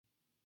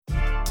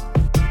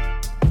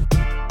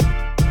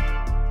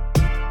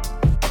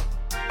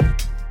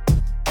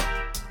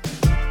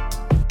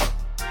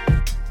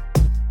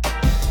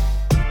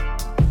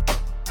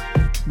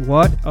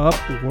What up,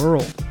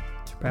 world?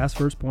 It's your past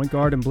first point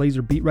guard and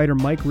Blazer beat writer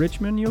Mike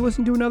Richmond. You're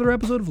listening to another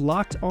episode of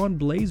Locked On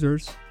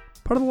Blazers,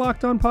 part of the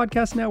Locked On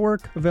Podcast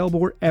Network,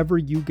 available wherever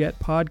you get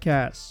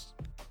podcasts.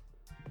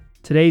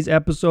 Today's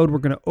episode, we're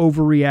going to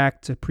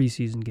overreact to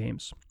preseason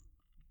games.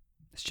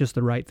 It's just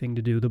the right thing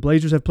to do. The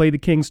Blazers have played the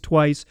Kings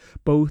twice,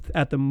 both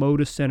at the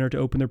Moda Center to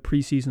open their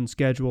preseason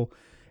schedule.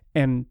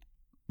 And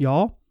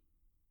y'all,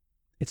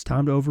 it's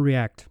time to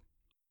overreact.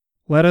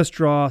 Let us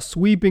draw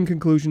sweeping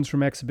conclusions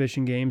from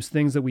exhibition games,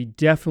 things that we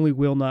definitely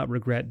will not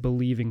regret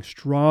believing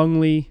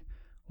strongly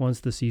once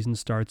the season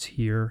starts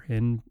here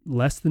in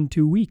less than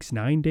 2 weeks,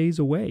 9 days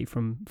away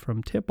from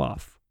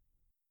tip-off.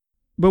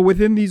 But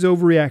within these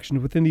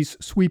overreactions, within these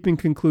sweeping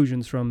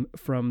conclusions from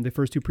the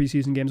first two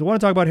preseason games, I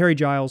want to talk about Harry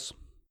Giles,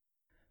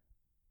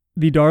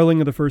 the darling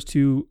of the first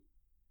two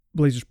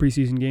Blazers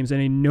preseason games,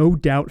 and a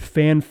no-doubt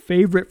fan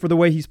favorite for the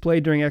way he's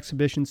played during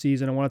exhibition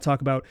season. I want to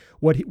talk about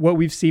what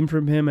we've seen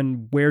from him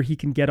and where he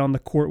can get on the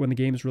court when the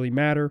games really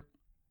matter.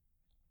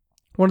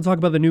 I want to talk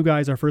about the new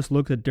guys, our first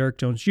look at Derrick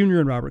Jones Jr.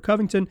 and Robert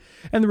Covington,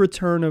 and the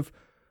return of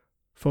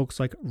folks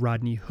like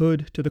Rodney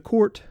Hood to the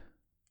court,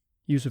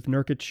 Jusuf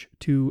Nurkic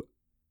to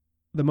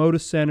the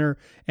Moda Center,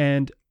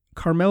 and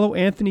Carmelo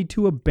Anthony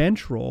to a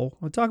bench role.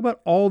 I'll talk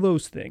about all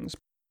those things.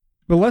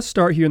 But let's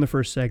start here in the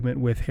first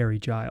segment with Harry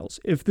Giles.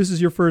 If this is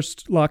your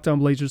first Locked On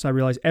Blazers, I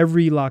realize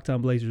every Locked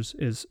On Blazers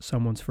is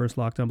someone's first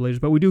Locked On Blazers,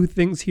 but we do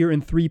things here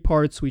in 3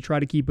 parts. We try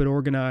to keep it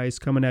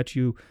organized, coming at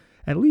you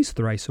at least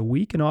thrice a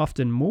week and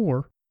often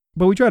more.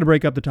 But we try to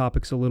break up the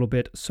topics a little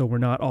bit so we're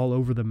not all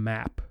over the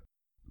map.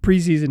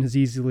 Preseason is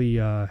easily,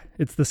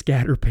 it's the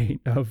scatter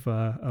paint of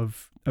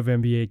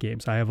NBA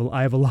games. I have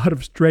a lot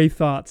of stray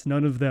thoughts,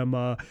 none of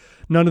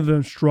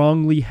them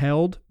strongly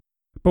held.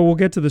 But we'll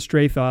get to the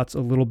stray thoughts a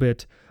little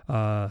bit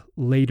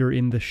later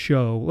in the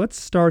show. Let's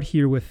start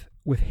here with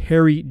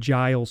Harry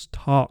Giles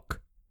talk.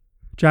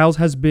 Giles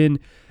has been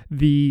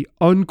the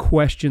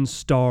unquestioned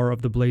star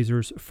of the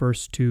Blazers'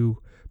 first 2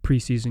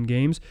 preseason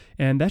games,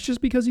 and that's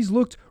just because he's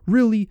looked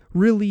really,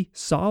 really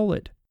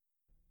solid.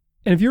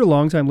 And if you're a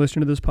longtime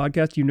listener to this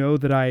podcast, you know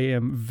that I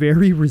am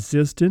very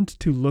resistant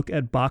to look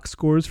at box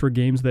scores for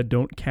games that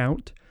don't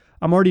count.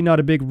 I'm already not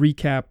a big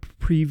recap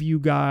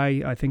preview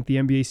guy. I think the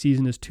NBA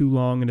season is too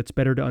long, and it's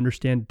better to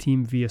understand a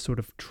team via sort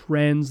of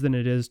trends than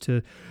it is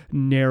to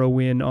narrow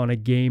in on a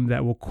game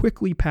that will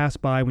quickly pass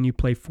by when you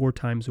play 4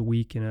 times a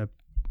week in a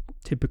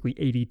typically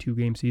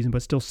 82-game season.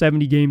 But still,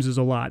 70 games is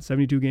a lot.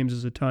 72 games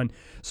is a ton.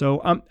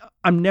 So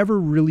I'm never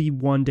really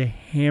one to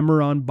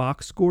hammer on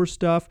box score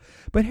stuff,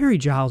 but Harry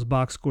Giles'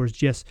 box score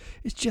is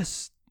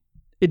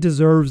it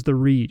deserves the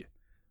read.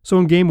 So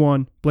in Game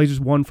 1, Blazers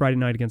won Friday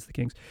night against the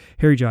Kings.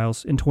 Harry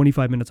Giles, in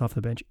 25 minutes off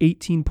the bench,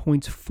 18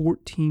 points,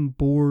 14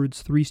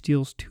 boards, 3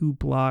 steals, 2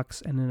 blocks,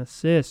 and an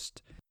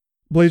assist.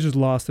 Blazers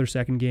lost their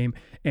second game,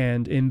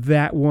 and in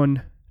that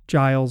one,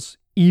 Giles,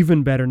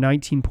 even better,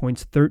 19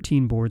 points,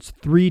 13 boards,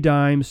 3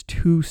 dimes,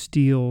 2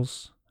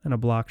 steals, and a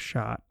blocked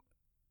shot.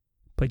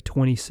 Played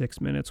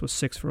 26 minutes, was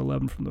 6 for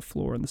 11 from the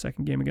floor in the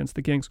second game against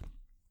the Kings.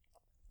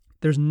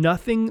 There's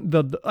nothing,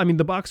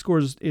 the box score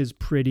is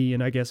pretty,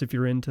 and I guess if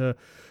you're into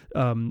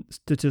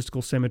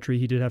statistical symmetry,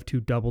 he did have 2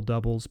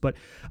 double-doubles, but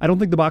I don't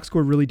think the box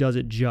score really does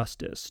it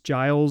justice.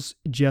 Giles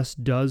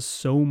just does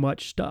so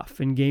much stuff.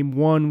 In Game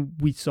 1,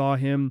 we saw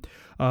him,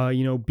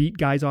 beat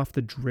guys off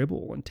the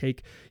dribble and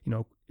take,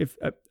 if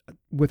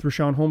with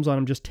Richaun Holmes on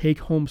him, just take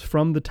Holmes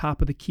from the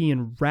top of the key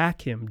and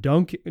rack him,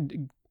 dunk,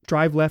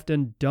 drive left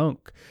and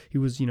dunk. He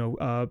was,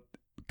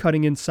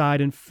 cutting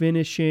inside and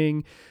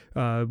finishing,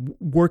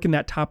 working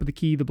that top of the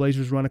key. The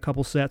Blazers run a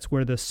couple sets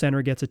where the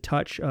center gets a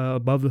touch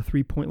above the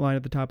 3-point line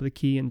at the top of the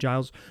key, and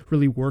Giles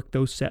really worked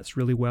those sets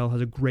really well,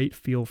 has a great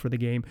feel for the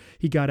game.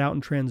 He got out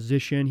in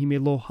transition. He made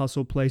little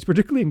hustle plays,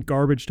 particularly in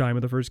garbage time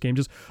of the first game,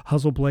 just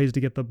hustle plays to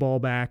get the ball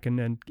back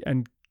and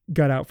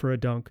got out for a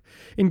dunk.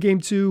 In Game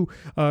 2,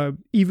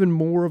 even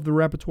more of the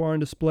repertoire on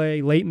display.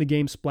 Late in the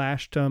game,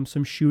 splashed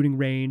some shooting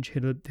range,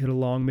 hit a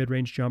long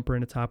mid-range jumper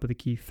and a top of the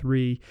key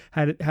 3.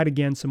 Had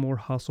again some more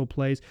hustle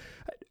plays.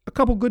 A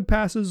couple good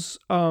passes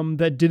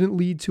that didn't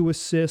lead to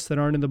assists that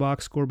aren't in the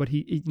box score, but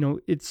he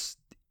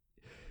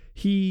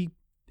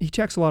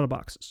checks a lot of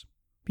boxes.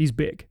 He's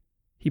big.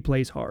 He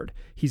plays hard.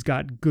 He's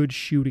got good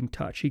shooting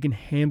touch. He can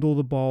handle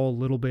the ball a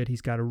little bit.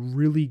 He's got a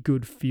really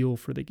good feel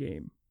for the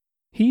game.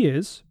 He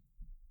is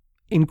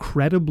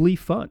incredibly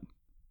fun.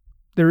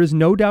 There is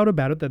no doubt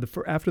about it that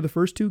after the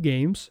first 2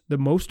 games, the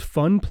most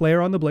fun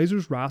player on the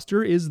Blazers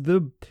roster is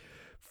the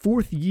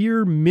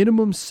 4th-year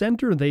minimum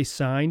center they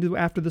signed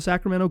after the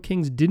Sacramento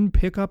Kings didn't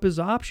pick up his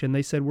option.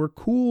 They said, we're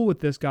cool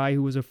with this guy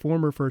who was a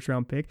former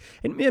first-round pick.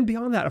 And man,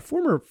 beyond that, a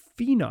former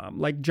phenom.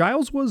 Like,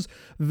 Giles was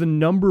the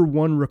number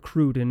 1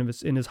 recruit in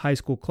his high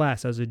school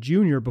class as a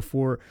junior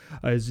before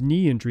his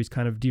knee injuries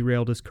kind of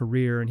derailed his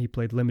career, and he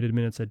played limited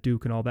minutes at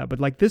Duke and all that. But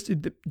like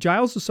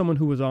Giles is someone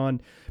who was on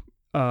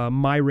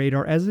my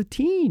radar as a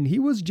teen. He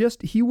was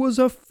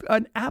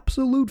an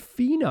absolute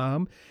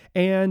phenom,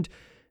 and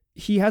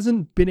he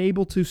hasn't been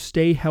able to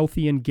stay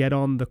healthy and get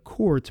on the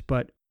court,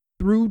 but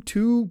through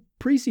 2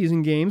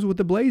 preseason games with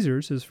the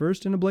Blazers, his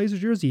first in a Blazers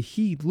jersey,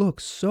 he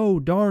looks so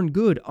darn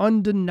good,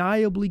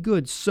 undeniably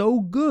good, so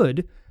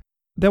good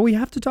that we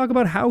have to talk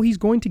about how he's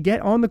going to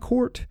get on the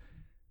court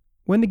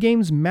when the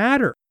games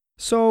matter.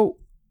 So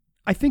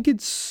I think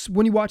it's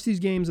when you watch these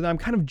games, and I'm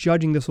kind of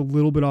judging this a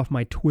little bit off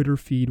my Twitter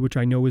feed, which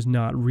I know is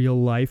not real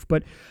life,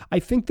 but I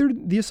think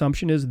the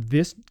assumption is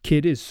this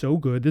kid is so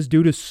good, this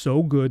dude is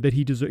so good that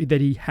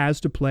he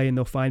has to play and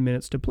they'll find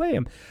minutes to play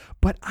him.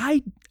 But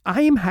I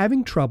am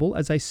having trouble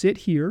as I sit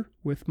here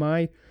with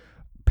my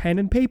pen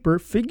and paper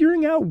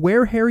figuring out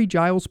where Harry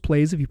Giles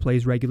plays if he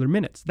plays regular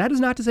minutes. That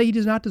is not to say he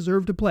does not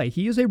deserve to play.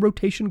 He is a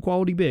rotation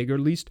quality big, or at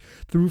least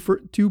through for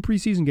 2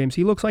 preseason games.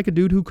 He looks like a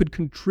dude who could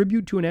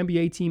contribute to an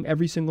NBA team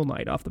every single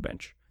night off the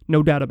bench.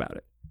 No doubt about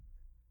it.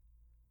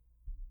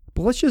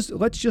 But let's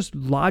just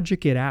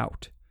logic it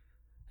out.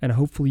 And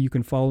hopefully you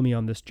can follow me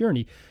on this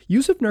journey.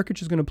 Jusuf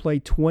Nurkic is going to play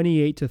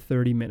 28 to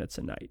 30 minutes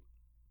a night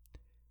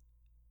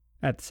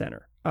at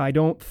center. I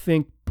don't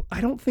think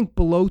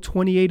below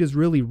 28 is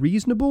really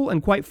reasonable,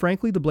 and quite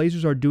frankly, the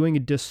Blazers are doing a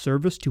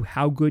disservice to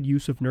how good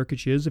Jusuf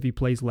Nurkic is if he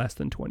plays less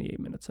than 28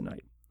 minutes a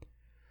night.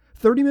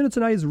 30 minutes a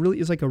night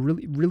is like a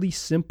really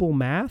simple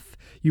math.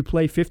 You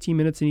play 15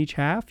 minutes in each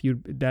half.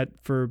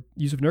 For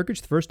Jusuf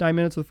Nurkic, the first 9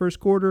 minutes of the first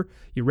quarter,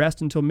 you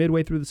rest until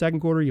midway through the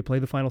second quarter, you play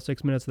the final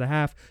 6 minutes of the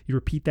half, you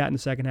repeat that in the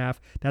second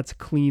half. That's a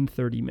clean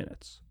 30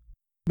 minutes.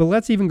 But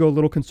let's even go a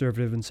little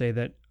conservative and say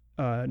that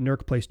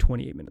Nurk plays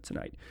 28 minutes a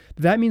night.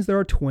 That means there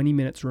are 20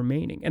 minutes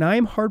remaining. And I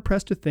am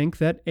hard-pressed to think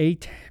that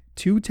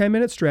two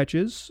 10-minute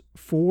stretches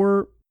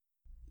for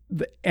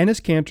the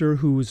Enes Kanter,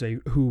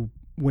 who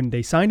when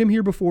they signed him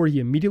here before, he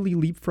immediately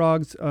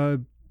leapfrogs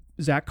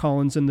Zach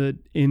Collins in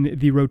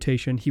the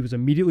rotation. He was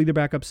immediately the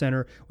backup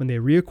center. When they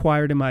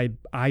reacquired him,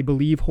 I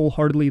believe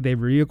wholeheartedly they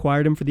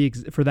reacquired him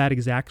for that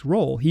exact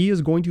role. He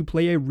is going to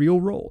play a real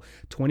role.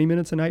 20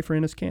 minutes a night for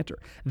Enes Kanter.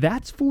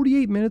 That's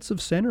 48 minutes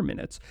of center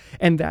minutes,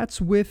 and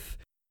that's with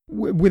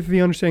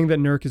the understanding that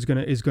Nurk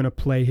is gonna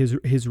play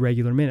his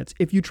regular minutes.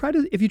 If you try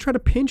to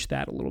pinch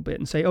that a little bit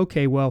and say,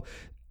 okay, well,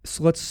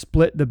 so let's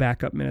split the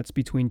backup minutes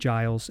between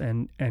Giles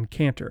and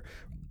Kanter.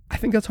 I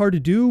think that's hard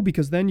to do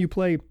because then you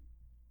play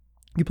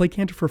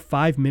Kanter for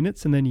 5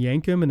 minutes and then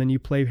yank him, and then you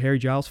play Harry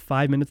Giles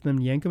 5 minutes and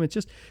then yank him.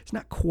 It's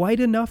not quite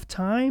enough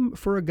time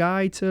for a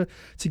guy to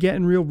get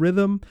in real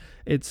rhythm.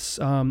 It's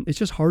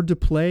just hard to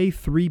play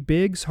 3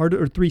 bigs,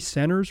 or 3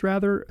 centers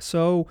rather.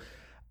 So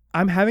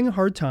I'm having a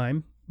hard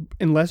time,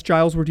 unless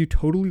Giles were to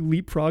totally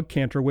leapfrog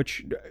Kanter,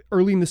 which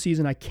early in the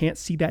season I can't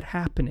see that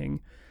happening.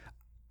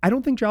 I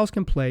don't think Giles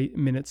can play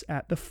minutes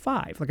at the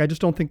 5. Like, I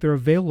just don't think they're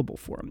available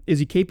for him. Is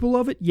he capable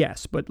of it?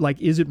 Yes. But,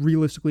 is it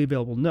realistically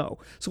available? No.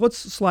 So let's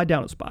slide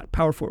down a spot.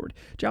 Power forward.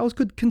 Giles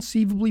could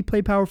conceivably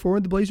play power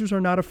forward. The Blazers are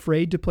not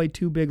afraid to play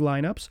 2 big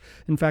lineups.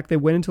 In fact, they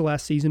went into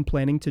last season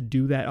planning to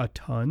do that a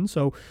ton.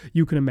 So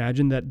you can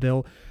imagine that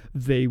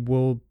they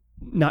will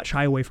not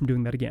shy away from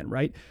doing that again,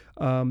 right?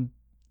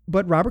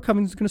 But Robert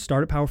Covington's going to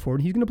start at power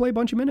forward. He's going to play a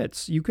bunch of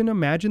minutes. You can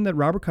imagine that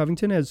Robert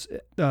Covington, as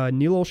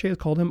Neil Olshey has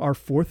called him, our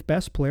 4th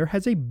best player,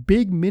 has a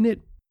big minute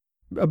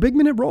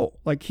role.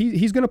 Like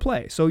he's going to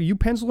play. So you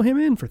pencil him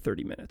in for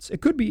 30 minutes.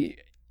 It could be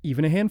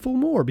even a handful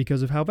more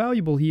because of how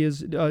valuable he is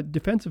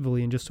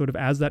defensively and just sort of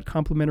as that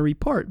complementary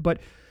part. But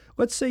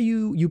let's say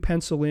you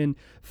pencil in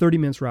 30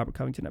 minutes for Robert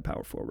Covington at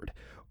power forward,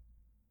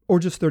 or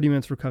just 30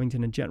 minutes for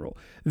Covington in general.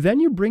 Then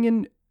you bring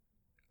in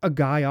a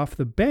guy off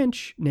the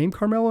bench named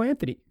Carmelo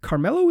Anthony.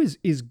 Carmelo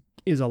is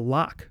a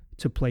lock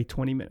to play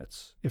 20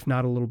 minutes, if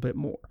not a little bit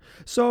more.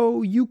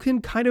 So you can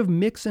kind of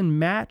mix and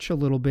match a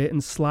little bit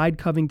and slide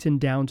Covington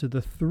down to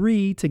the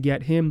 3 to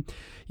get him,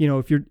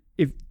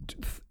 if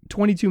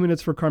 22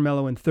 minutes for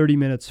Carmelo and 30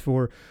 minutes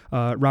for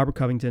Robert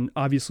Covington,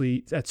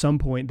 obviously at some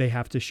point they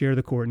have to share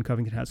the court and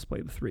Covington has to play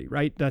the 3,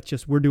 right? That's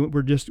just,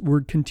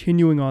 we're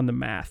continuing on the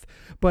math.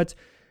 But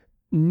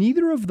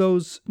neither of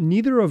those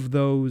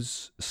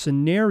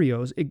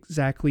scenarios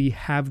exactly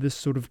have this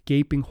sort of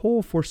gaping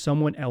hole for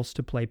someone else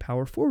to play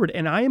power forward.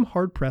 And I am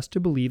hard pressed to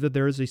believe that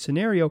there is a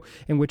scenario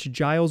in which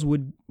Giles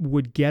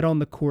would get on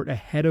the court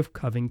ahead of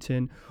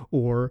Covington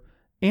or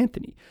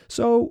Anthony.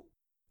 So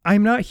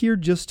I'm not here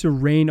just to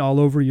rain all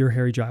over your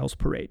Harry Giles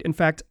parade. In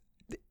fact,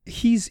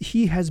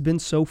 he has been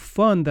so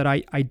fun that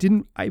I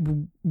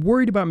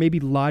worried about maybe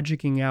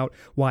logicking out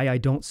why I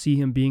don't see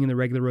him being in the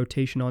regular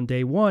rotation on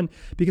day 1,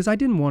 because I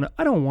don't want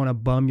to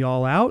bum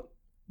y'all out,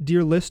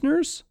 dear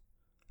listeners.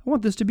 I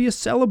want this to be a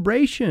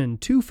celebration,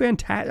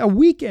 a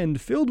weekend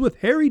filled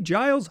with Harry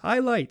Giles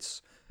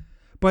highlights.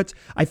 But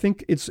I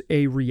think it's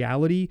a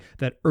reality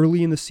that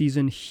early in the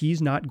season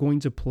he's not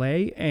going to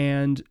play,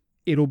 and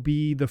it'll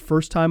be the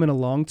first time in a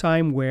long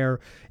time where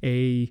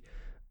a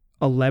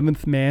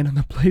 11th man on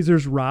the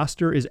Blazers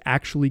roster is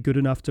actually good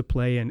enough to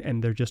play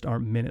and there just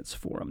aren't minutes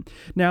for him.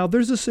 Now,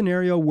 there's a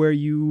scenario where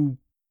you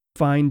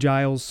find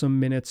Giles some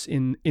minutes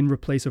in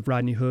replace of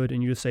Rodney Hood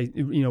and you just say,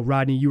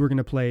 Rodney, you were going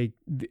to play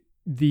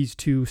these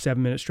 2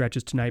 7-minute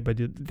stretches tonight, but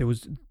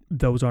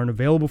those aren't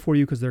available for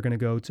you because they're going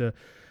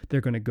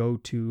to go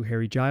to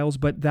Harry Giles.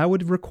 But that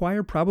would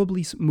require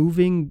probably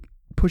moving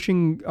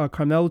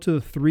Carmelo to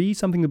the 3,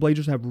 something the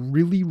Blazers have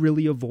really,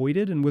 really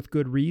avoided, and with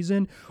good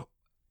reason.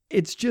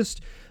 It's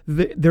just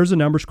there's a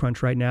numbers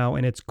crunch right now,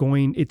 and it's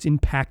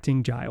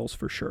impacting Giles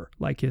for sure.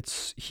 Like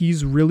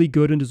he's really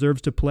good and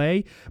deserves to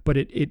play, but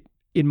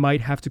it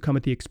might have to come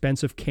at the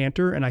expense of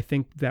Kanter, and I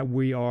think that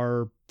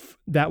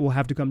that will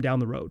have to come down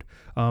the road.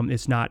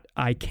 It's not.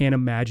 I can't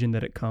imagine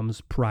that it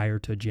comes prior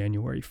to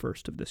January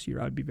 1st of this year.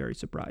 I'd be very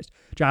surprised.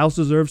 Giles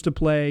deserves to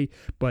play,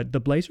 but the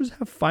Blazers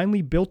have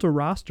finally built a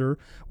roster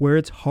where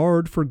it's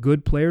hard for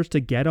good players to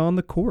get on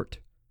the court.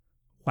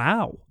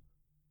 Wow.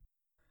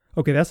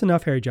 Okay, that's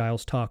enough Harry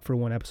Giles talk for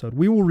one episode.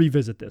 We will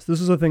revisit this.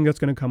 This is a thing that's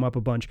going to come up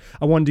a bunch.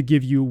 I wanted to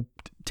give you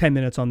 10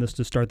 minutes on this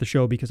to start the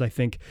show because I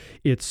think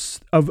it's,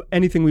 of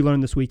anything we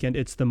learned this weekend,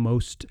 it's the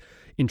most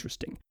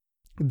interesting.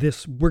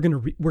 We're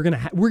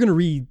gonna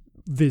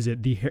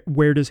revisit the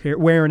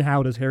where and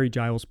how does Harry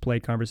Giles play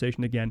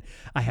conversation again.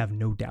 I have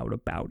no doubt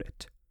about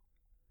it.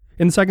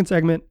 In the second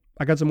segment,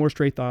 I got some more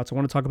straight thoughts. I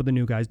want to talk about the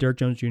new guys, Derrick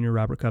Jones Jr.,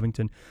 Robert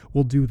Covington.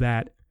 We'll do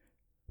that.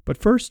 But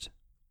first,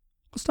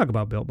 let's talk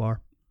about Built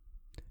Bar.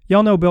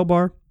 Y'all know Built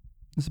Bar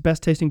is the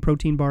best tasting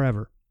protein bar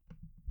ever.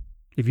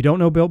 If you don't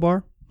know Built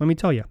Bar, let me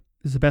tell you,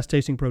 this is the best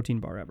tasting protein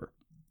bar ever.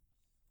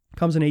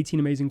 Comes in 18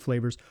 amazing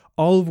flavors,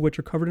 all of which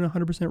are covered in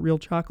 100% real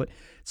chocolate.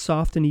 It's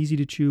soft and easy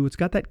to chew. It's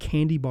got that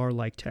candy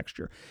bar-like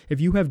texture.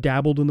 If you have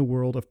dabbled in the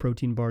world of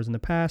protein bars in the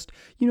past,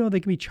 you know they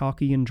can be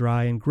chalky and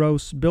dry and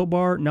gross. Built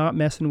Bar, not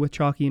messing with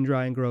chalky and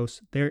dry and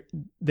gross.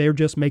 They're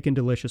just making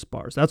delicious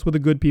bars. That's what the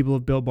good people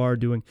of Built Bar are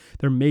doing.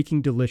 They're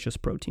making delicious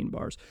protein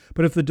bars.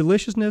 But if the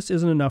deliciousness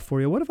isn't enough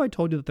for you, what if I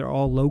told you that they're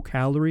all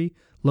low-calorie,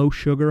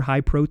 low-sugar,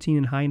 high-protein,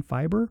 and high in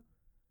fiber?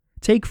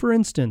 Take, for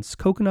instance,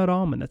 coconut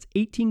almond. That's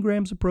 18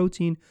 grams of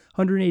protein,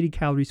 180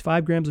 calories,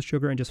 5 grams of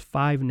sugar, and just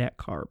 5 net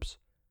carbs.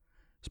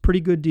 It's a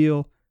pretty good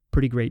deal,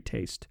 pretty great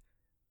taste.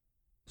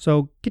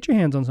 So get your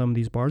hands on some of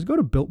these bars. Go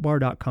to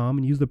BuiltBar.com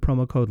and use the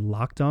promo code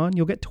LOCKEDON.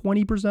 You'll get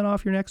 20%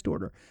 off your next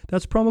order.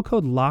 That's promo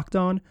code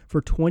LOCKEDON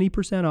for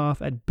 20%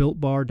 off at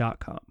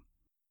BuiltBar.com.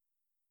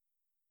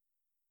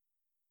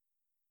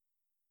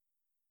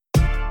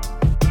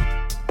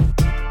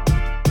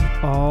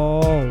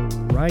 All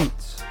right.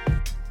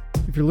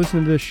 If you're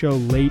listening to this show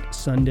late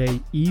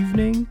Sunday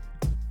evening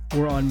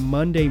or on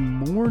Monday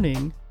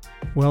morning,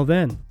 well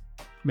then,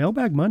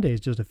 Mailbag Monday is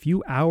just a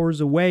few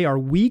hours away. Our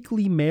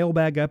weekly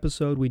mailbag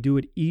episode, we do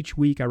it each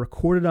week. I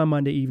record it on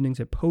Monday evenings.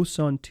 It posts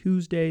on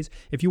Tuesdays.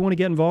 If you want to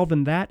get involved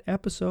in that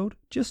episode,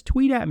 just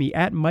tweet at me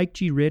at Mike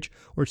G. Rich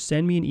or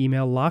send me an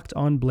email,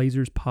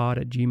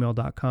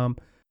 lockedonblazerspod@gmail.com.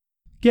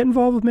 Get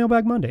involved with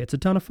Mailbag Monday. It's a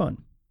ton of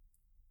fun.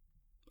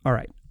 All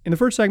right. In the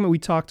first segment, we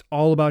talked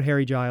all about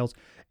Harry Giles.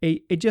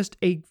 Just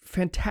a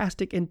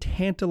fantastic and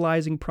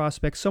tantalizing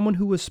prospect, someone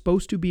who was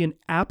supposed to be an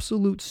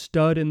absolute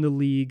stud in the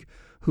league,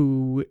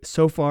 who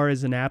so far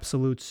is an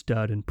absolute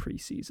stud in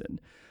preseason.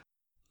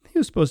 He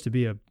was supposed to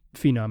be a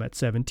phenom at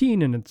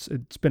 17, and it's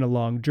been a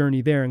long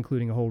journey there,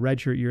 including a whole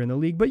redshirt year in the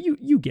league, but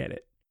you get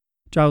it.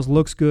 Giles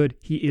looks good.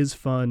 He is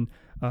fun.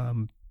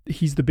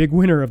 He's the big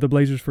winner of the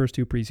Blazers' first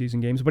 2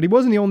 preseason games, but he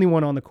wasn't the only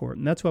one on the court,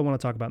 and that's what I want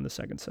to talk about in the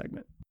second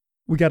segment.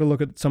 We got to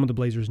look at some of the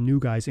Blazers' new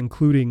guys,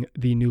 including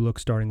the new look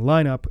starting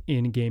lineup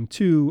in Game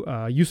 2.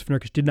 Jusuf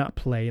Nurkic did not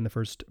play in the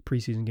first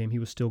preseason game. He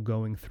was still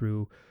going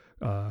through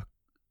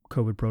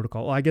COVID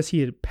protocol. Well, I guess he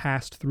had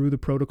passed through the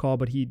protocol,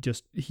 but he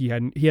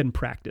hadn't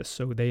practiced,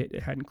 so they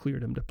hadn't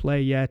cleared him to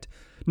play yet.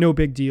 No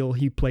big deal.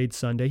 He played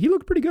Sunday. He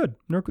looked pretty good.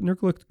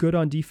 Nurk looked good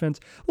on defense,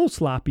 a little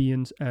sloppy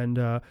and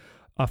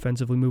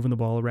offensively moving the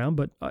ball around,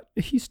 but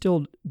he's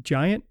still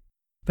giant.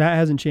 That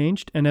hasn't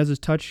changed, and as his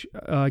touch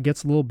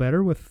gets a little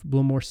better with a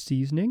little more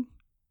seasoning,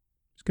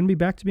 he's going to be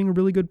back to being a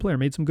really good player.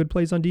 Made some good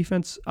plays on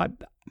defense.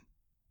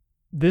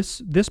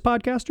 This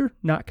podcaster,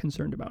 not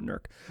concerned about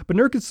Nurk. But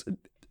Nurk is,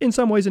 in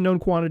some ways, a known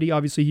quantity.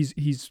 Obviously,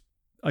 he's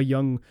a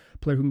young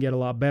player who can get a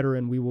lot better,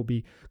 and we will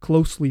be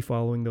closely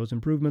following those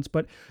improvements.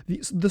 But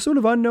the sort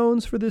of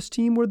unknowns for this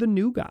team were the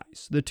new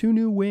guys, the 2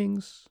 new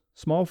wings,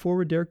 small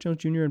forward Derrick Jones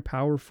Jr. and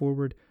power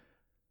forward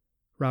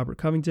Robert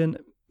Covington.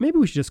 Maybe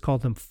we should just call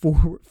them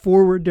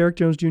forward Derrick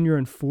Jones Jr.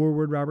 and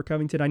forward Robert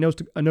Covington. I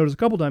noticed a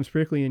couple times,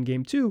 particularly in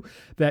Game 2,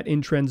 that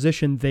in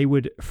transition they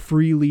would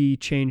freely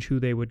change who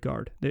they would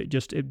guard.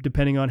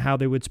 Depending on how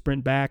they would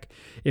sprint back.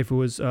 If it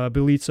was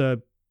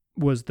Bjelica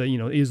was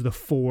is the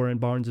 4 and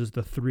Barnes is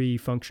the 3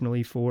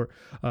 functionally for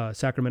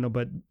Sacramento,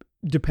 but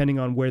depending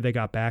on where they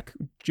got back,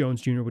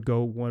 Jones Jr. would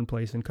go one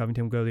place and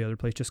Covington would go the other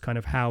place. Just kind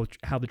of how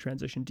the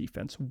transition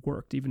defense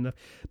worked, even though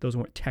those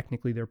weren't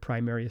technically their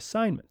primary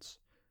assignments.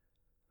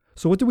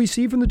 So what do we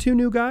see from the 2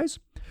 new guys?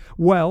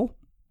 Well,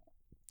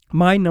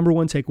 my number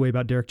one takeaway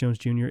about Derrick Jones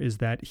Jr. is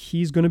that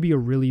he's going to be a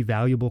really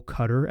valuable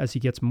cutter as he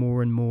gets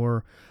more and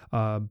more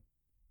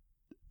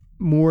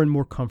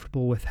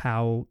comfortable with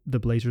how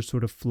the Blazers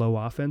sort of flow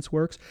offense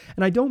works.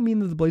 And I don't mean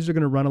that the Blazers are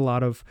going to run a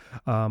lot of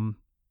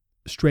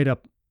straight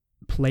up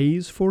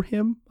plays for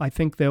him. I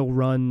think they'll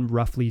run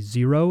roughly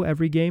 0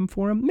 every game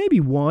for him, maybe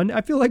 1.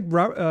 I feel like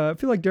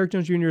Derrick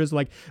Jones Jr. is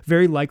like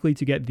very likely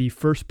to get the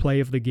first play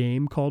of the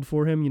game called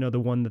for him. The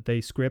one that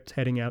they script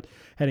heading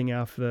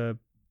off the.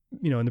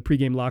 In the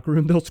pregame locker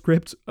room, they'll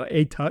script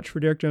a touch for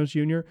Derrick Jones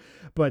Jr.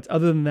 But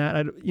other than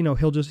that,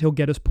 he'll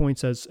get his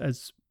points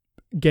as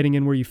getting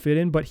in where you fit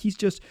in. But he's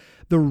just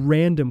the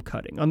random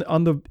cutting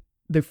on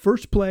the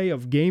first play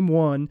of game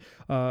 1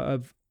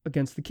 of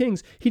against the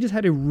Kings. He just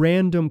had a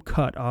random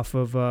cut off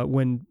of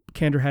when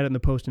Kander had it in the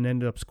post and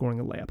ended up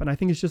scoring a layup. And I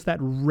think it's just that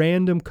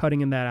random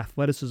cutting and that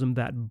athleticism,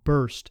 that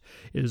burst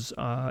is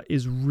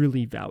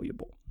really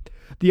valuable.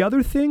 The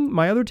other thing,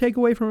 my other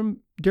takeaway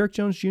from Derrick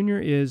Jones Jr.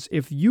 is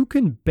if you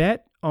can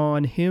bet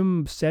on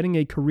him setting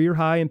a career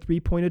high in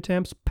 3-point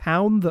attempts,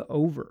 pound the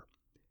over.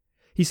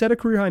 He set a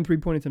career high in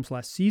 3-point attempts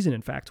last season,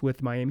 in fact,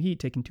 with Miami Heat,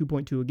 taking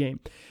 2.2 a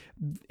game.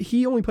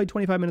 He only played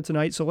 25 minutes a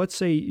night, so let's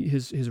say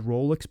his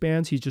role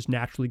expands. He's just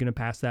naturally going to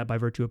pass that by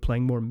virtue of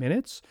playing more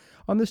minutes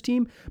on this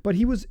team. But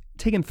he was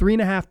taking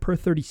 3.5 per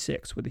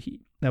 36 with the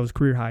Heat. That was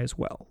career high as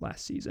well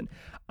last season.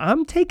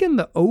 I'm taking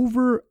the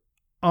over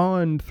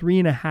on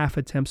 3.5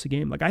 attempts a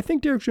game. Like, I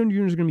think Derrick Jones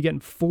Jr. is going to be getting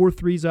 4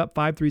 threes up,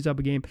 5 threes up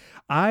a game.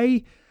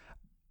 I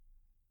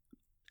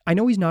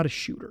know he's not a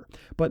shooter,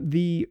 but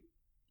he's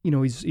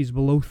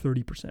below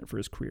 30% for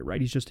his career,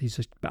 right? He's just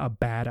a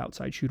bad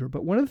outside shooter.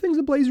 But one of the things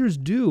the Blazers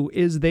do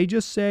is they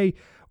just say,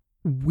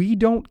 we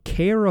don't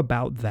care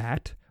about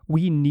that.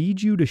 We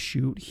need you to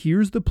shoot.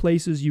 Here's the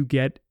places you'll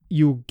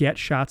get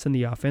shots in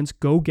the offense.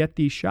 Go get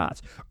these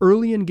shots.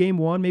 Early in game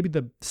 1, maybe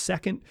the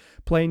second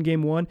play in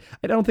game 1,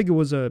 I don't think it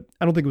was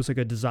like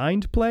a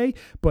designed play,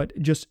 but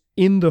just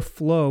in the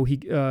flow,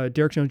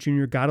 Derrick Jones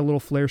Jr. got a little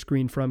flare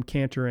screen from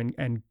Kanter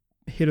and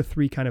hit a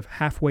 3 kind of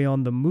halfway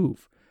on the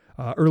move.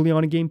 Early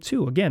on in game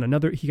 2, again,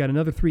 he got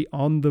another 3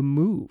 on the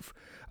move.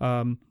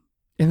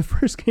 In the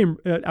first game,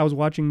 I was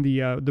watching the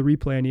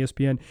replay on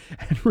ESPN,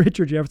 and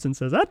Richard Jefferson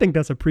says, I think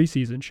that's a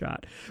preseason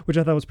shot, which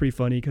I thought was pretty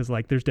funny because,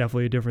 like, there's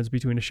definitely a difference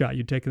between a shot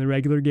you'd take in the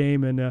regular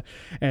game and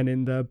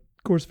in the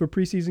course of a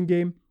preseason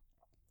game.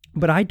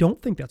 But I don't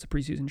think that's a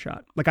preseason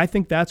shot. Like, I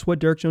think that's what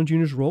Derrick Jones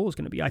Jr.'s role is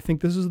going to be. I think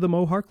this is the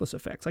Mo Harkless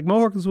effect. Like, Mo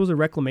Harkless was a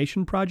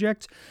reclamation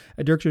project.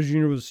 Derrick Jones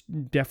Jr. was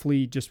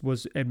definitely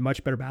was a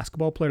much better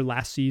basketball player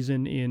last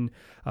season in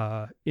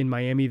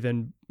Miami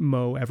than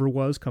Mo ever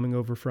was, coming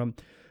over from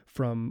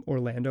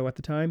Orlando at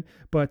the time.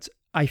 But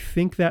I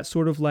think that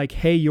sort of like,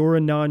 hey, you're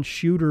a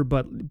non-shooter,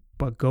 but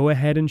go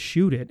ahead and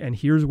shoot it, and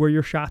here's where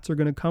your shots are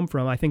going to come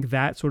from. I think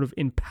that sort of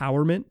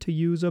empowerment, to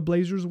use a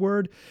Blazers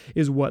word,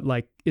 is what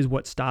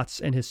Stotts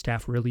and his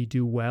staff really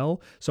do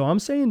well. So I'm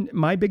saying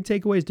my big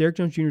takeaway is Derrick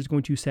Jones Jr. is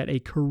going to set a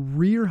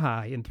career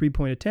high in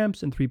 3-point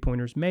attempts and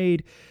 3-pointers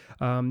made.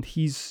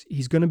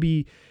 He's going to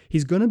be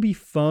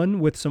fun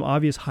with some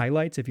obvious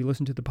highlights. If you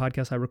listen to the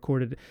podcast I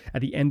recorded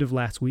at the end of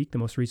last week, the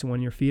most recent one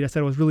in your feed, I said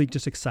I was really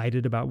just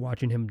excited about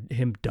watching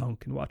him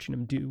dunk and watching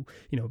him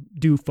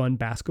do fun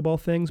basketball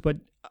things. But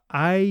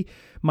my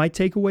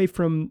takeaway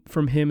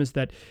from him is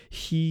that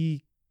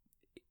he's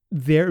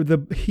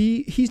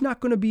not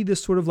going to be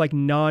this sort of like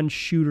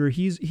non-shooter.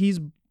 He's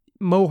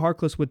Mo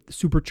Harkless with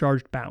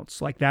supercharged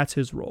bounce. Like, that's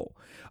his role,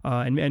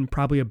 and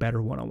probably a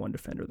better one-on-one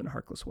defender than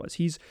Harkless was.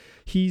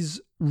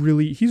 He's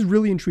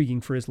really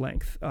intriguing for his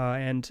length,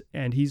 and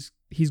he's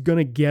going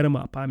to get him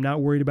up. I'm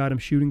not worried about him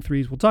shooting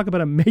threes. We'll talk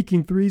about him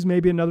making threes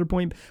maybe another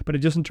point, but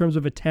just in terms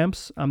of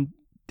attempts,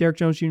 Derrick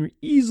Jones Jr.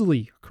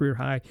 easily career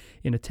high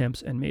in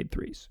attempts and made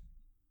threes.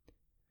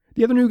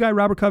 The other new guy,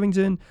 Robert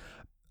Covington,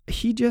 the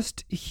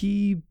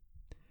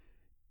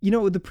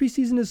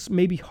preseason is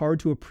maybe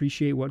hard to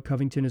appreciate what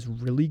Covington is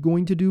really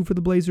going to do for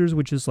the Blazers,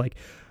 which is like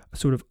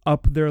sort of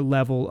up their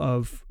level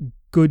of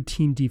good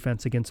team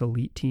defense against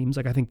elite teams.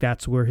 Like, I think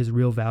that's where his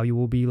real value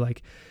will be.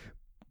 Like,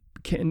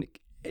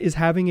 is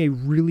having a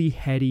really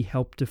heady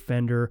help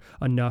defender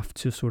enough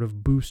to sort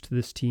of boost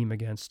this team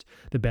against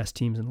the best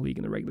teams in the league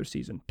in the regular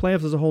season.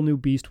 Playoffs is a whole new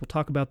beast. We'll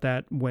talk about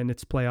that when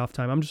it's playoff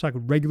time. I'm just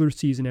talking regular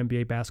season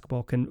NBA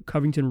basketball. Can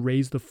Covington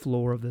raise the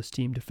floor of this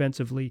team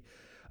defensively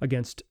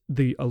against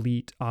the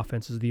elite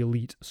offenses, the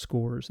elite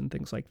scorers, and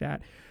things like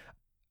that?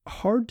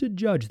 Hard to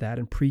judge that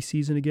in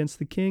preseason against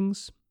the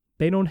Kings.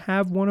 They don't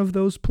have one of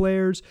those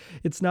players.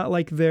 It's not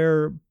like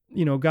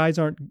guys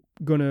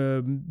they're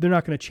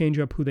not gonna change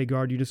up who they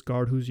guard. You just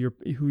guard who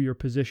your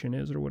position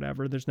is or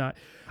whatever. There's not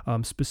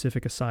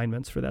specific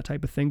assignments for that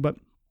type of thing. But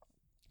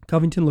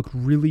Covington looked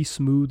really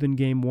smooth in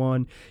game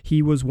 1.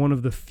 He was one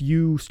of the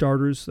few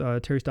starters.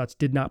 Terry Stotts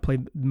did not play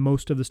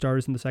most of the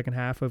starters in the second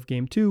half of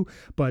game 2,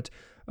 but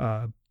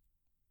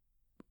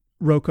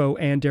Rocco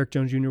and Derrick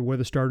Jones Jr. were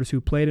the starters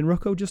who played, and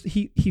Rocco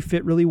he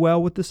fit really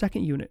well with the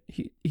second unit.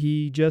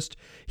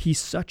 He's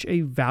such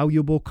a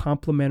valuable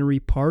complementary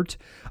part.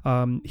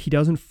 He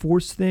doesn't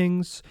force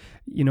things.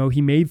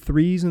 He made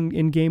threes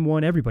in game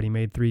 1. Everybody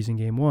made threes in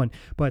game 1,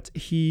 but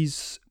he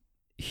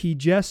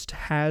just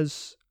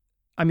has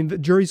I mean,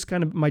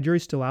 my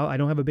jury's still out. I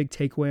don't have a big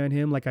takeaway on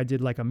him like I did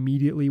like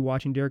immediately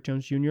watching Derek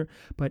Jones Jr.,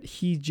 but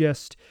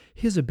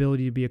his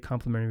ability to be a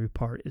complementary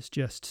part is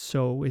just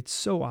it's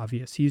so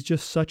obvious. He's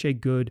just such a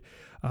good,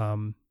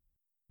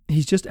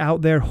 he's just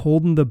out there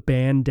holding the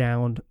band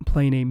down,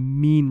 playing a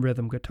mean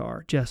rhythm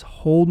guitar, just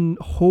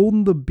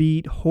holding the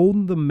beat,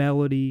 holding the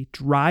melody,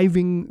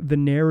 driving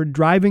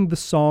the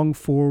song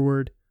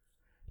forward.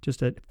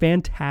 Just a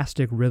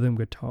fantastic rhythm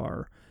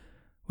guitar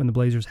when the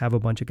Blazers have a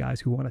bunch of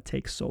guys who want to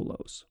take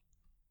solos.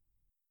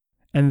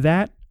 And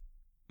that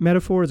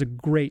metaphor is a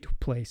great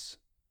place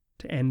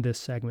to end this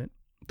segment.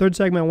 Third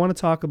segment, I want to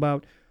talk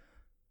about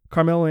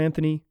Carmelo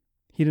Anthony.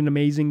 He had an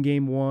amazing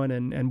game one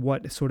and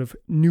what sort of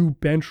new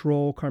bench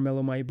role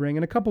Carmelo might bring,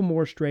 and a couple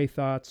more stray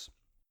thoughts.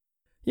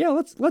 Yeah,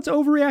 let's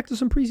overreact to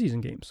some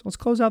preseason games. Let's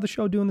close out the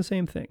show doing the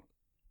same thing.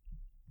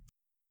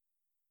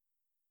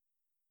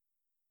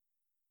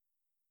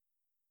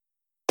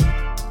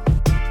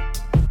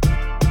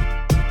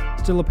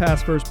 Still a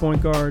pass first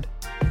point guard.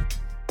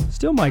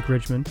 Still Mike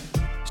Richman.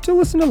 Still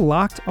listening to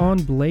Locked On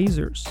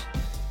Blazers.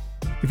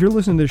 If you're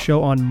listening to the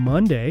show on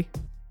Monday,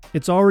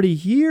 it's already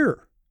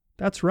here.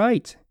 That's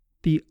right.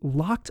 The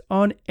Locked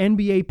On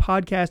NBA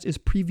podcast is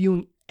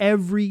previewing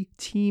every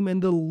team in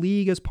the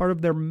league as part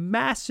of their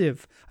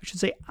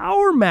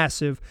our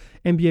massive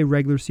NBA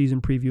regular season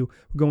preview.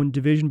 We're going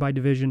division by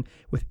division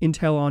with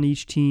intel on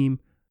each team.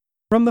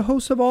 From the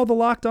hosts of all the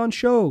Locked On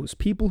shows,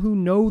 people who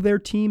know their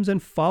teams and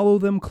follow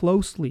them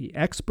closely,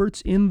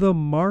 experts in the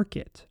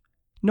market.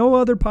 No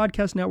other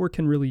podcast network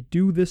can really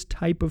do this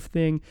type of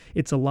thing.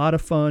 It's a lot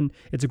of fun.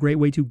 It's a great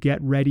way to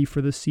get ready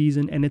for the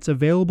season, and it's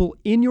available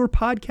in your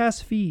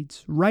podcast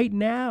feeds right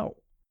now.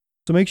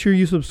 So make sure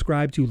you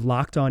subscribe to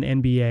Locked On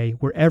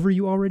NBA wherever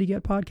you already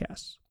get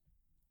podcasts.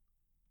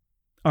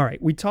 All right,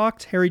 we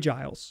talked Harry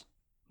Giles,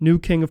 new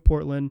king of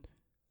Portland.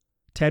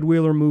 Ted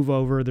Wheeler move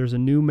over. There's a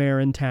new mayor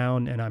in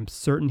town, and I'm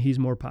certain he's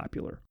more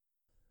popular.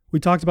 We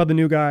talked about the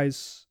new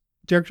guys.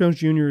 Derek Jones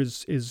Jr.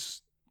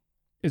 is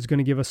going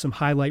to give us some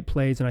highlight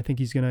plays, and I think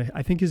his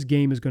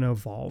game is going to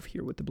evolve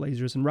here with the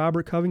Blazers. And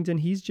Robert Covington,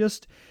 he is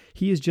just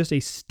a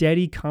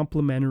steady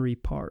complementary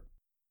part.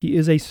 He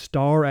is a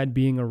star at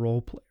being a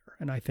role player,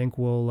 and I think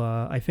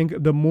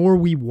the more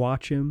we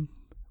watch him,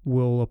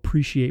 we'll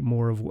appreciate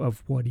more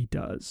of what he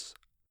does.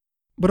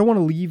 But I want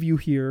to leave you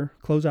here,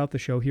 close out the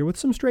show here with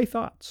some stray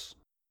thoughts.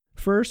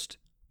 First,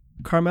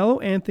 Carmelo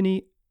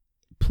Anthony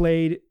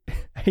played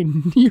a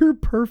near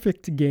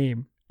perfect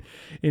game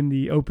in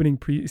the opening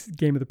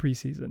game of the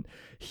preseason.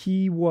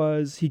 He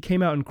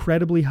came out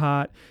incredibly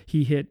hot.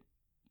 He hit,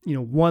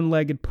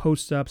 one-legged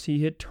post-ups. He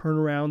hit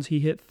turnarounds.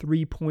 He hit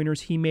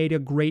three-pointers. He made a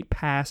great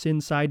pass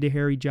inside to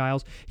Harry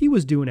Giles. He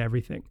was doing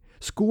everything.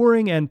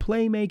 Scoring and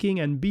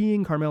playmaking and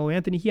being Carmelo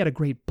Anthony. He had a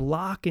great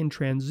block in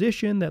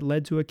transition that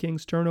led to a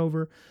Kings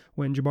turnover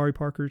when Jabari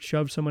Parker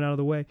shoved someone out of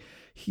the way.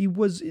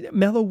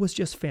 Melo was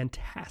just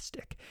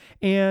fantastic.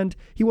 And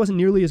he wasn't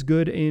nearly as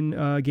good in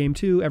game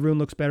two. Everyone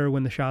looks better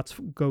when the shots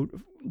go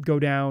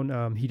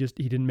down. He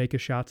didn't make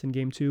his shots in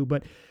game two,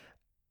 but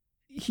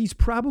he's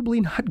probably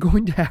not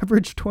going to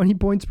average 20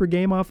 points per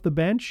game off the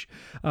bench.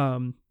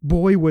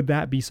 Boy, would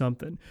that be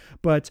something.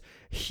 But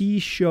he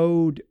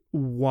showed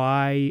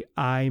why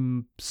I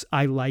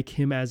like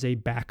him as a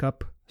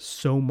backup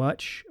so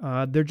much.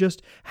 They're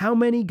just how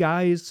many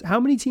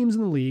teams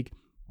in the league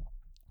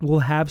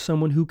will have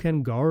someone who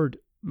can guard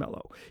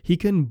Melo? He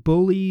can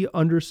bully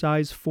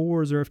undersized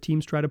fours, or if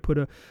teams try to put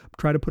a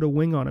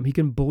wing on him, he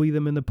can bully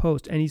them in the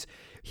post. And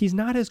he's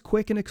not as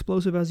quick and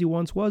explosive as he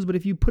once was, but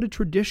if you put a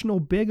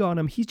traditional big on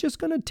him, he's just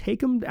going to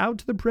take him out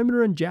to the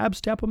perimeter and jab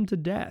step him to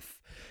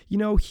death.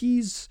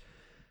 The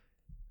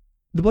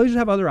Blazers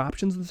have other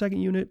options in the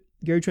second unit.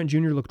 Gary Trent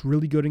Jr. looked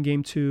really good in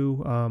game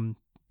two.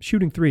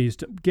 Shooting threes.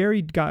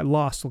 Gary got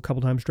lost a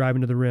couple times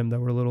driving to the rim that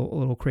were a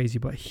little crazy,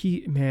 but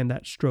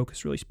that stroke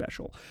is really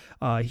special.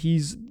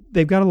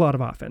 They've got a lot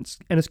of offense.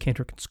 Enes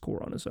Kanter can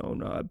score on his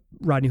own.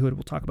 Rodney Hood,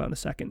 we'll talk about in a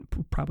second,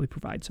 probably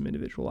provide some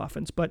individual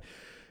offense. But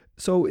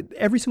so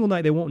every single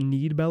night they won't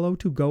need Melo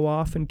to go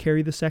off and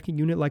carry the second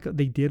unit like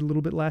they did a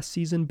little bit last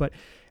season, but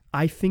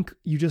I think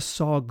you just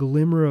saw a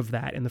glimmer of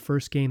that in the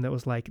first game that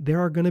was like, there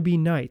are going to be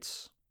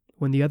nights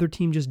when the other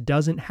team just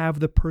doesn't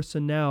have the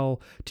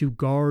personnel to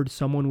guard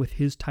someone with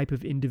his type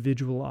of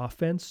individual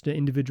offense, the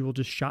individual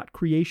just shot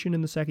creation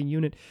in the second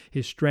unit,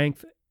 his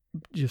strength,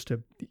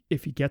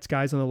 if he gets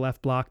guys on the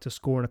left block to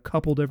score in a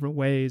couple different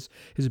ways,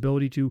 his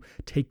ability to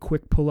take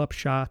quick pull-up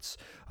shots,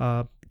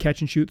 catch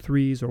and shoot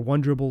threes, or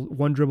one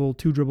dribble,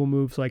 two dribble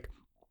moves. Like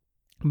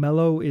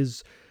Melo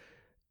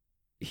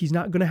he's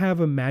not going to have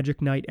a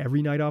magic night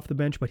every night off the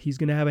bench, but he's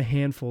going to have a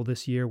handful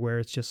this year where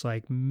it's just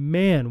like,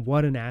 man,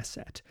 what an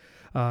asset.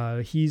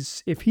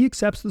 If he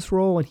accepts this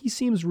role, and he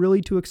seems really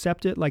to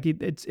accept it, like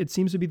it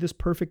seems to be this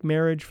perfect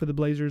marriage for the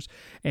Blazers,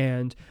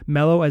 and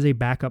Melo as a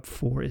backup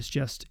four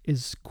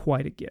is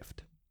quite a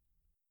gift.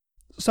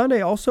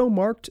 Sunday also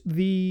marked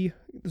this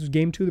was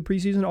game 2 of the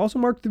preseason, also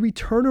marked the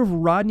return of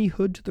Rodney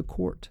Hood to the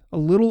court. A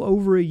little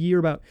over a year,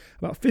 about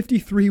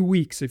 53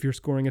 weeks if you're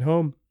scoring at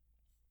home.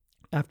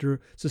 after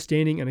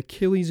sustaining an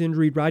Achilles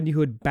injury. Rodney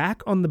Hood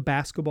back on the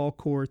basketball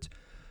court.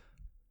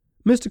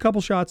 Missed a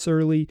couple shots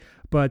early,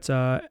 but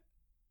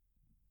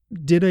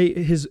did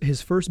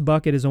his first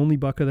bucket, his only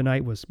bucket of the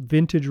night, was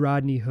vintage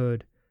Rodney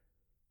Hood.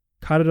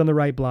 Caught it on the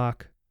right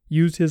block,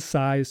 used his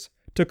size,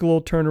 took a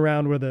little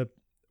turnaround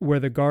where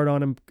the guard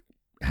on him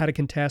had a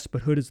contest,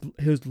 but Hood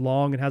is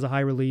long and has a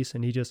high release,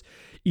 and he just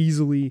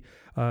easily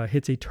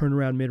hits a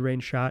turnaround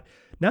mid-range shot.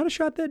 Not a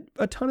shot that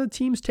a ton of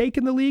teams take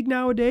in the league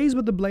nowadays,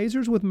 but the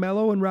Blazers with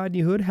Melo and Rodney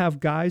Hood have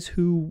guys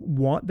who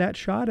want that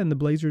shot, and the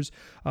Blazers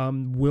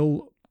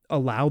will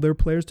allow their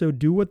players to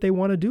do what they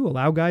want to do,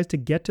 allow guys to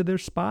get to their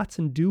spots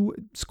and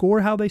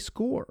score how they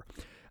score.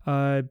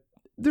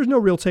 There's no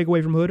real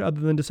takeaway from Hood other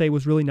than to say it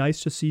was really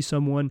nice to see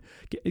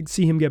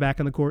him get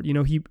back on the court. You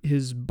know,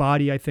 his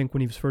body, I think,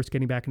 when he was first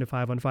getting back into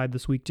 5-on-5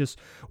 this week, just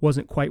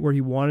wasn't quite where he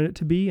wanted it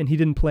to be, and he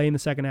didn't play in the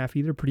second half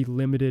either. Pretty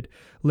limited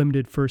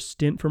first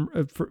stint from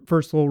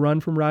first little run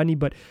from Rodney,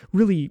 but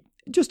really,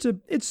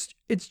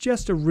 it's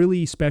just a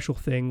really special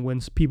thing when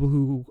people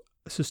who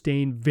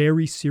sustain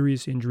very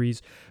serious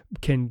injuries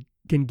can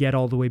get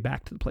all the way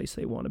back to the place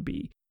they want to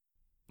be.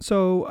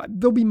 So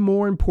there'll be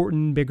more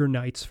important, bigger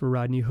nights for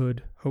Rodney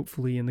Hood,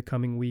 hopefully in the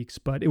coming weeks.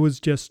 But it was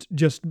just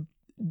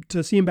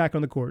to see him back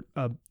on the court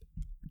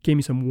gave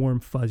me some warm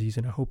fuzzies,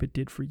 and I hope it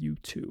did for you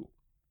too.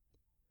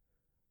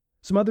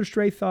 Some other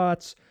stray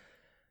thoughts.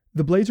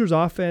 The Blazers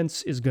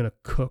offense is going to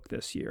cook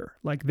this year.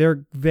 Like they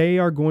were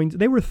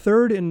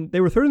third in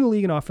the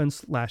league in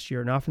offense last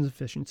year, in offense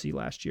efficiency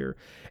last year,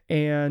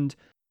 and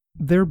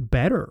they're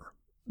better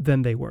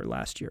than they were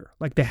last year.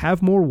 Like they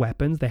have more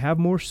weapons, they have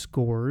more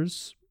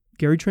scores.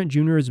 Gary Trent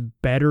Jr. is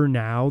better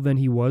now than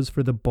he was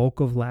for the bulk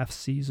of last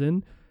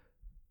season.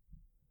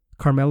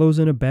 Carmelo's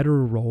in a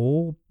better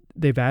role.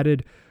 They've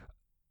added,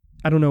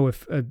 I don't know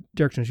if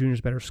Derek Jones Jr. is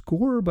a better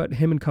scorer, but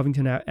him and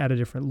Covington add a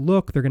different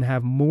look. They're going to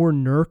have more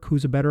Nurk,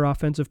 who's a better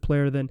offensive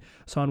player than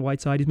Hassan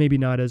Whiteside. He's maybe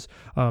not as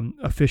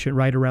efficient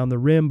right around the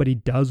rim, but he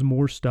does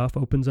more stuff,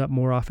 opens up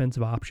more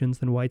offensive options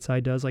than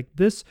Whiteside does. Like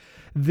this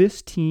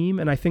team,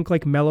 and I think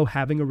like Melo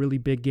having a really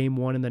big game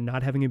one and then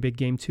not having a big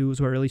game two is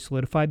what really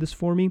solidified this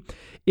for me.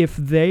 If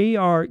they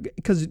are,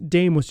 because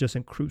Dame was just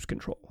in cruise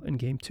control in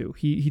game two.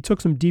 He took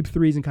some deep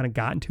threes and kind of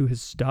got into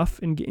his stuff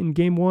in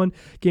game one.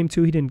 Game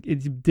two, he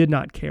did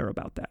not care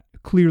about that.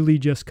 Clearly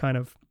just kind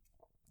of,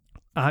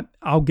 I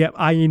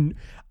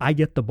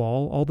get the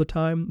ball all the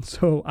time,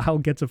 so I'll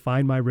get to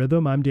find my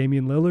rhythm. I'm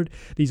Damian Lillard.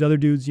 These other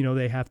dudes,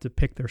 they have to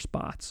pick their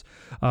spots.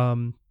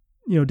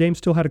 Dame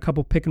still had a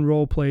couple pick and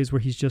roll plays where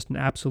he's just an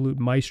absolute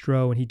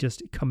maestro, and he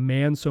just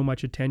commands so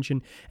much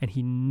attention, and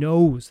he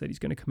knows that he's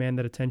going to command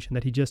that attention,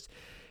 that he's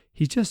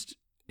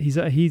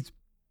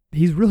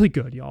really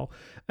good, y'all.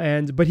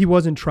 But he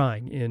wasn't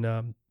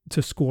trying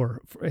to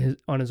score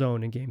on his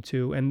own in game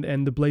two.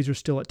 And the Blazers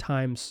still at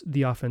times,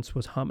 the offense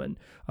was humming.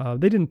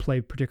 They didn't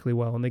play particularly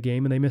well in the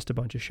game, and they missed a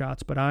bunch of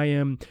shots, but I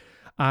am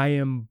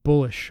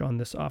bullish on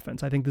this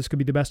offense. I think this could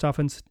be the best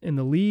offense in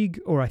the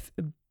league, or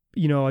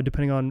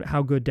depending on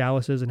how good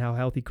Dallas is and how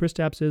healthy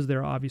Kristaps is.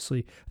 They're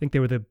obviously, I think they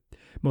were the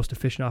most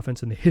efficient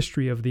offense in the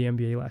history of the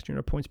NBA last year on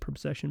a points per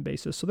possession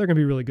basis. So they're going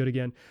to be really good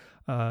again.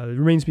 It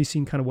remains to be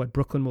seen kind of what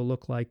Brooklyn will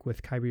look like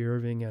with Kyrie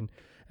Irving and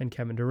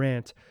Kevin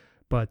Durant.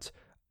 But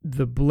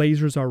the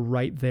Blazers are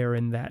right there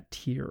in that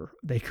tier.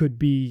 They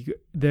might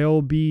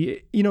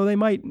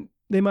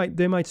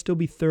still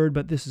be third,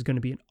 but this is going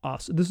to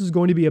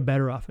be a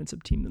better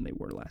offensive team than they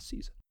were last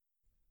season.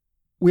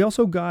 We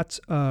also got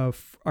our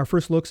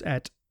first looks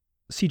at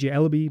CJ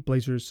Elleby,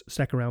 Blazers'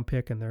 second-round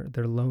pick and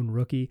their lone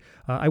rookie.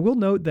 I will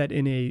note that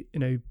in a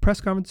press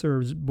conference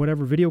or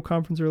whatever video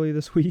conference earlier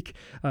this week,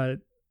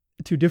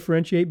 to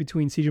differentiate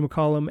between CJ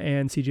McCollum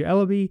and CJ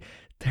Elleby,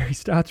 Terry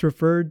Stotts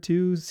referred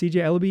to CJ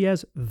Elleby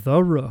as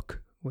the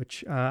Rook,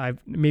 which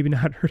I've maybe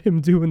not heard him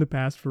do in the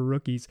past for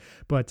rookies,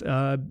 but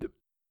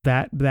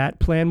that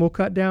plan will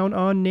cut down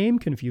on name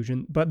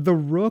confusion. But the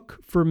Rook,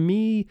 for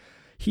me,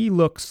 he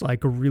looks like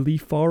really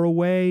far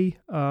away.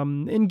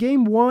 In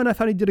game one, I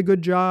thought he did a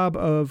good job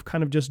of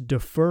kind of just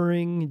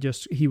deferring.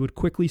 He would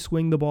quickly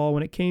swing the ball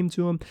when it came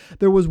to him.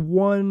 There was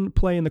one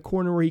play in the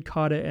corner where he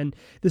caught it, and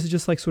this is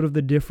just like sort of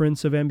the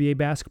difference of NBA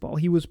basketball.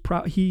 He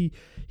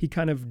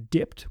kind of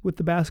dipped with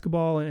the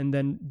basketball and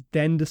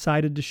then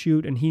decided to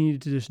shoot, and he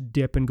needed to just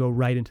dip and go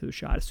right into the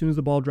shot. As soon as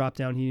the ball dropped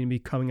down, he needed to be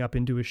coming up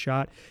into his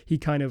shot. He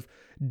kind of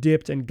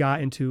dipped and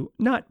got into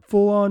not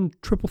full-on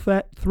triple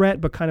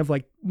threat, but kind of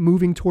like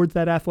moving towards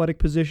that athletic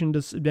position,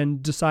 then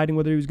deciding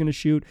whether he was going to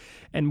shoot.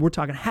 And we're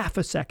talking half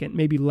a second,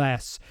 maybe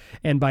less.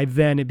 And by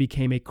then it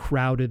became a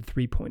crowded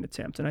three-point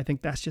attempt. And I think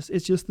it's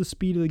just the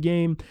speed of the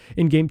game.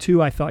 In game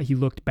two, I thought he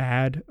looked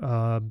bad. They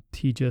had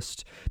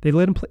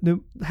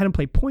him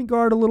play point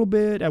guard a little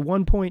bit. At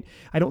one point,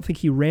 I don't think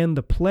he ran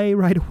the play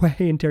right away,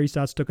 and Terry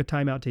Stotts took a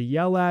timeout to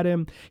yell at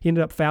him. He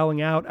ended up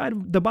fouling out.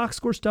 The box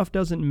score stuff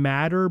doesn't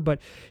matter, but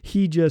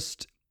he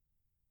just,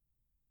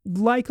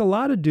 like a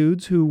lot of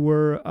dudes who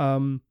were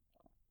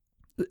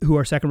who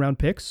are second-round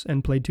picks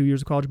and played 2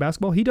 years of college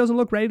basketball. He doesn't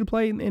look ready to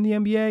play in the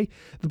NBA.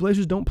 The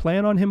Blazers don't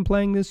plan on him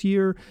playing this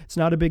year. It's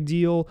not a big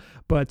deal.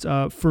 But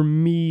for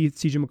me,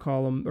 the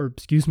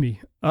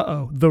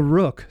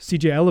Rook,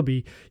 CJ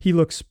Elleby, he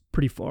looks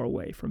pretty far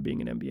away from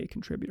being an NBA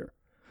contributor.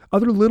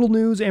 Other little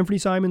news, Anthony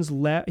Simons,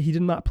 he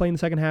did not play in the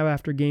second half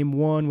after game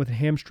 1 with a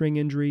hamstring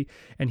injury,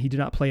 and he did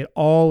not play at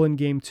all in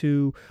game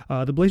 2.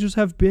 The Blazers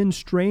have been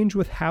strange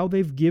with how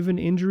they've given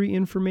injury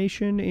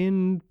information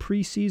in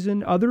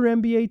preseason. Other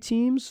NBA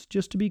teams,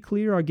 just to be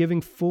clear, are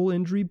giving full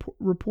injury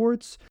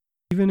reports.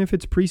 Even if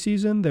it's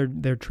preseason,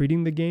 they're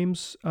treating the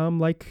games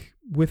like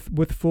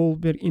with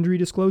full injury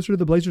disclosure.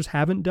 The Blazers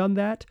haven't done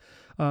that,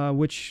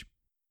 which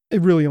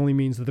it really only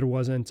means that there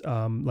wasn't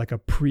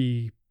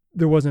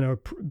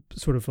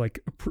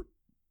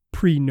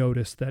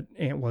pre-notice that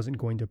Ant wasn't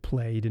going to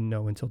play. He didn't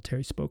know until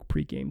Terry spoke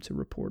pregame to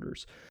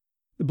reporters.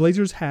 The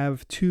Blazers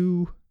have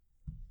 2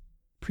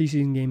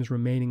 preseason games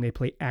remaining. They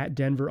play at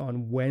Denver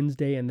on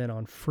Wednesday and then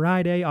on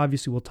Friday.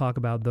 Obviously, we'll talk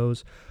about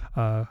those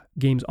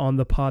games on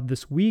the pod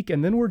this week.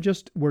 And then we're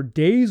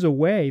days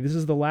away. This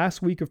is the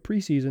last week of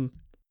preseason.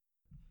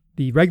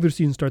 The regular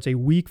season starts a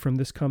week from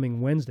this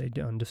coming Wednesday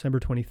on December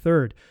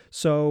 23rd.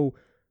 So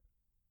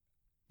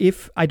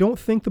I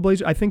think the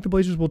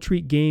Blazers will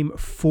treat game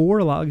 4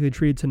 a lot like they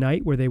treated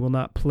tonight, where they will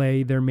not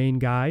play their main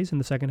guys in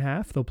the second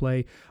half. They'll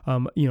play,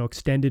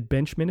 extended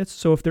bench minutes.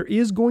 So if there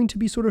is going to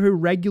be sort of a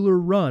regular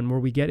run where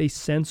we get a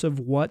sense of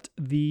what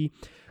the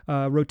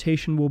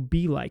rotation will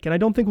be like, and I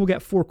don't think we'll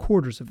get 4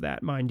 quarters of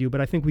that, mind you, but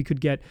I think we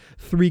could get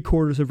 3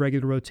 quarters of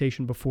regular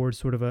rotation before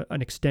sort of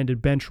an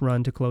extended bench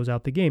run to close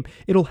out the game.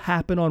 It'll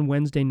happen on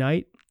Wednesday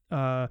night.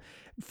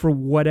 For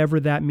whatever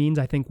that means,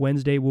 I think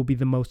Wednesday will be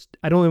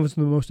I don't know if it's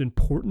the most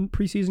important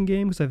preseason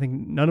game, because I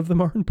think none of them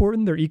are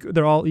important.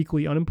 They're all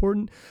equally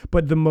unimportant,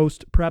 but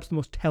perhaps the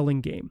most telling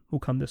game will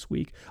come this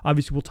week.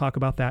 Obviously, we'll talk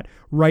about that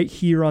right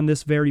here on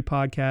this very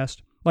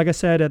podcast. Like I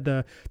said at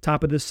the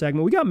top of this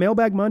segment, we got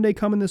Mailbag Monday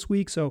coming this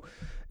week. So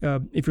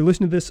if you're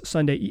listening to this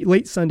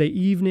late Sunday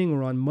evening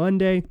or on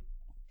Monday,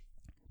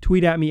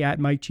 tweet at me at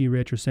Mike G.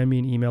 Rich or send me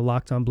an email,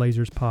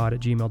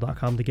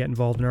 lockedonblazerspod@gmail.com, to get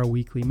involved in our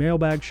weekly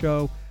mailbag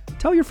show.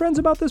 Tell your friends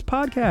about this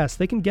podcast.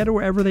 They can get it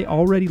wherever they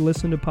already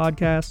listen to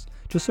podcasts.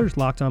 Just search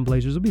Locked On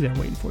Blazers. It'll be there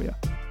waiting for you.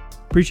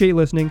 Appreciate you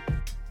listening.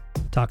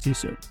 Talk to you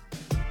soon.